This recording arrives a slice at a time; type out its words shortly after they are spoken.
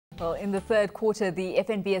Well, in the third quarter, the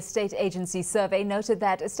FNB Estate Agency Survey noted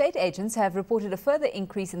that estate agents have reported a further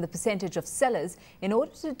increase in the percentage of sellers in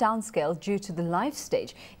order to downscale due to the life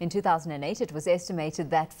stage. In 2008, it was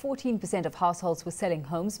estimated that 14% of households were selling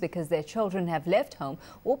homes because their children have left home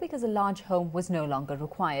or because a large home was no longer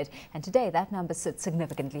required. And today, that number sits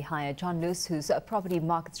significantly higher. Loos, who's a property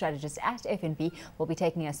market strategist at FNB, will be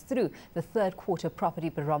taking us through the third quarter property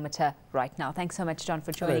barometer right now. Thanks so much, John,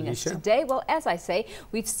 for joining us today. Well, as I say,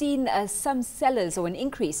 we've seen some sellers, or an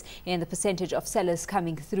increase in the percentage of sellers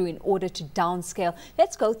coming through in order to downscale.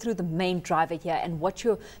 Let's go through the main driver here and what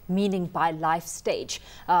you're meaning by life stage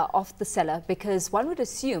of the seller, because one would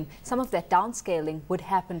assume some of that downscaling would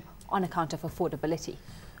happen on account of affordability.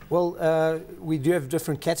 Well, we do have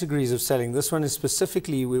different categories of selling. This one is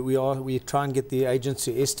specifically, we try and get the agents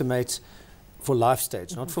to estimate for life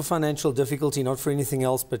stage, not for financial difficulty, not for anything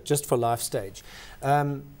else, but just for life stage.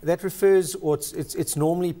 That refers, or it's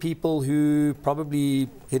normally people who probably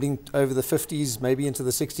heading over the 50s, maybe into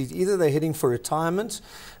the 60s. Either they're heading for retirement,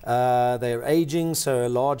 they're aging, so a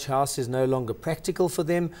large house is no longer practical for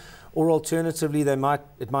them, or alternatively,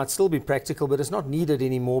 it might still be practical, but it's not needed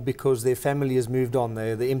anymore because their family has moved on.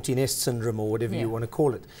 The empty nest syndrome, or whatever you want to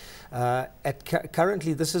call it.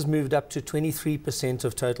 Currently, this has moved up to 23%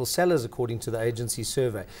 of total sellers, according to the agency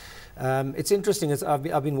survey. It's interesting.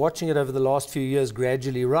 I've been watching it over the last few years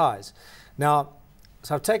gradually rise. Now,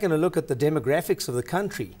 so I've taken a look at the demographics of the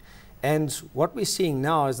country, and what we're seeing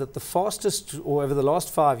now is that the fastest, or over the last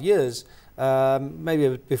 5 years, maybe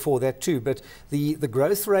a bit before that too, but the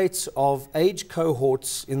growth rates of age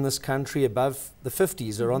cohorts in this country above the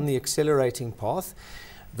 50s are on the accelerating path.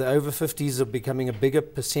 The over 50s are becoming a bigger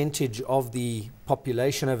percentage of the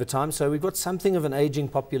population over time. So we've got something of an aging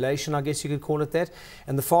population, I guess you could call it that.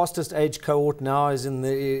 And the fastest age cohort now is in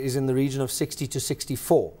the region of 60 to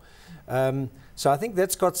 64. So I think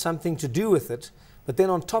that's got something to do with it. But then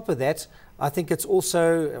on top of that, I think it's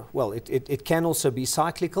also, well, it can also be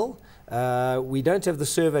cyclical. We don't have the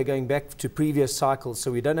survey going back to previous cycles,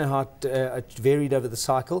 so we don't know how it varied over the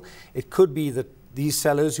cycle. It could be that these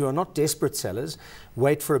sellers, who are not desperate sellers,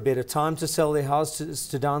 wait for a better time to sell their houses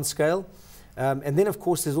to downscale. And then, of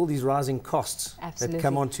course, there's all these rising costs that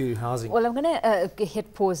come onto housing. Well, I'm going to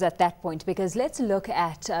hit pause at that point, because let's look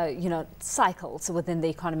at, cycles within the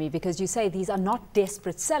economy, because you say these are not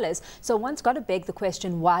desperate sellers. So one's got to beg the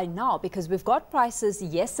question, why now? Because we've got prices,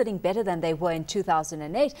 yes, sitting better than they were in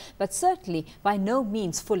 2008, but certainly by no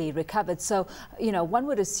means fully recovered. So, one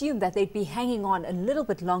would assume that they'd be hanging on a little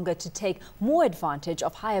bit longer to take more advantage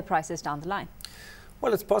of higher prices down the line.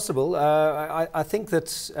 Well, it's possible. I think that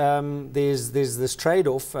there's this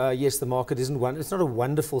trade-off. Yes, the market isn't it's not a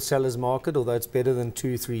wonderful seller's market, although it's better than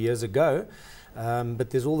 2-3 years ago. But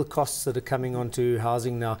there's all the costs that are coming onto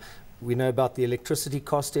housing now. We know about the electricity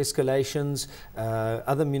cost escalations.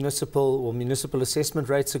 Other municipal assessment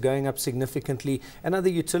rates are going up significantly, and other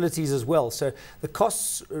utilities as well. So the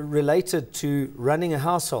costs related to running a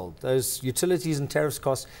household, those utilities and tariffs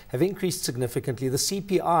costs, have increased significantly. The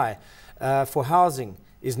CPI for housing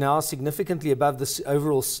is now significantly above the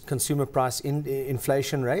overall consumer price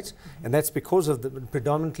inflation rate, and that's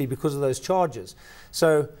predominantly because of those charges.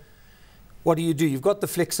 So what do? You've got the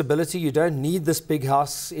flexibility. You don't need this big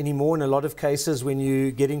house anymore in a lot of cases when you're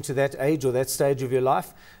getting to that age or that stage of your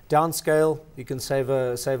life. Downscale, you can save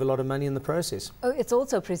a lot of money in the process. Oh, it's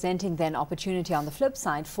also presenting then opportunity on the flip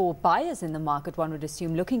side for buyers in the market, one would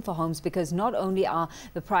assume, looking for homes, because not only are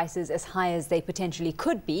the prices as high as they potentially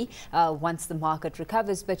could be once the market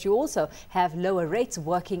recovers, but you also have lower rates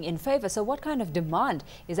working in favor. So what kind of demand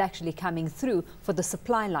is actually coming through for the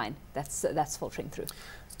supply line that's filtering through?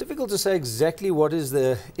 It's difficult to say exactly what is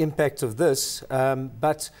the impact of this,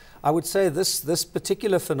 but I would say this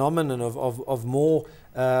particular phenomenon of more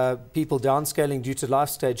people downscaling due to life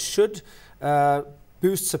stage should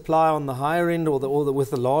boost supply on the higher end or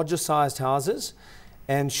with the larger sized houses,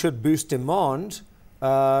 and should boost demand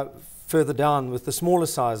further down with the smaller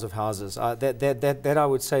size of houses. That I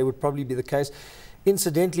would say would probably be the case.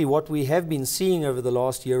 Incidentally, what we have been seeing over the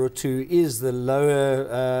last year or two is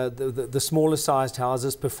the smaller sized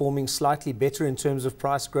houses performing slightly better in terms of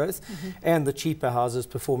price growth, and the cheaper houses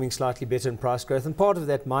performing slightly better in price growth. And part of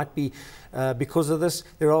that might be because of this.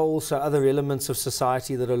 There are also other elements of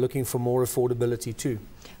society that are looking for more affordability too.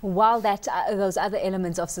 While those other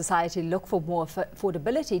elements of society look for more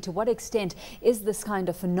affordability, to what extent is this kind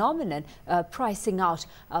of phenomenon pricing out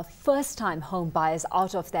first-time home buyers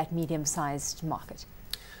out of that medium-sized market?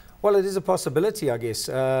 Well, it is a possibility, I guess.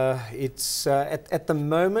 It's at the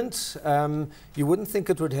moment, you wouldn't think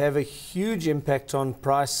it would have a huge impact on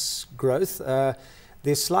price growth.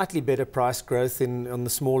 There's slightly better price growth on the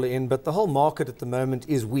smaller end, but the whole market at the moment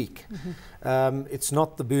is weak. It's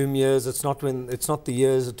not the boom years. It's not the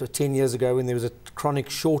years 10 years ago when there was a chronic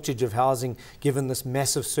shortage of housing, given this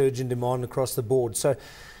massive surge in demand across the board. So,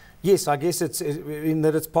 yes, I guess it's in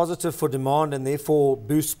that it's positive for demand and therefore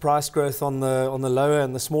boosts price growth on the lower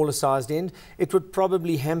and the smaller sized end. It would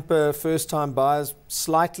probably hamper first-time buyers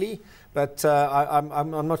slightly, but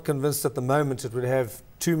I'm not convinced at the moment it would have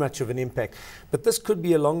too much of an impact. But this could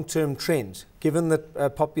be a long-term trend. Given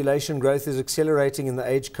that population growth is accelerating in the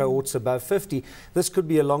age cohorts above 50, this could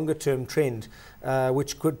be a longer-term trend,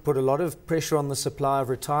 which could put a lot of pressure on the supply of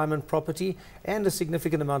retirement property and a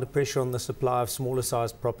significant amount of pressure on the supply of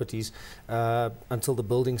smaller-sized properties until the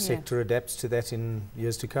building sector adapts to that in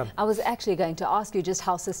years to come. I was actually going to ask you just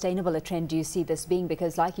how sustainable a trend do you see this being,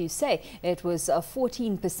 because like you say, it was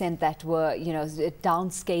 14% that were,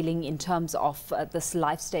 downscaling in terms of this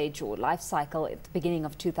life stage or life cycle at the beginning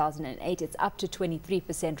of 2008. It's up to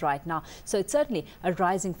 23% right now. So it's certainly a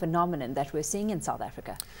rising phenomenon that we're seeing in South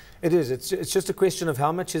Africa. It is. It's just a question of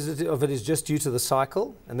how much of it is just due to the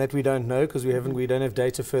cycle, and that we don't know because we don't have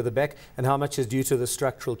data further back, and how much is due to the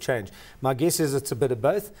structural change. My guess is it's a bit of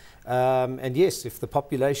both. And yes, if the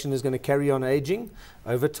population is going to carry on aging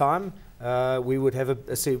over time, we would have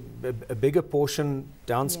a bigger portion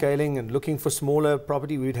downscaling and looking for smaller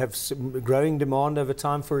property. We'd have growing demand over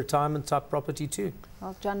time for retirement type property too.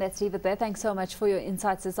 Well, John, let's leave it there. Thanks so much for your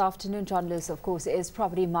insights this afternoon. John Loos, of course, is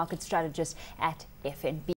property market strategist at FNB.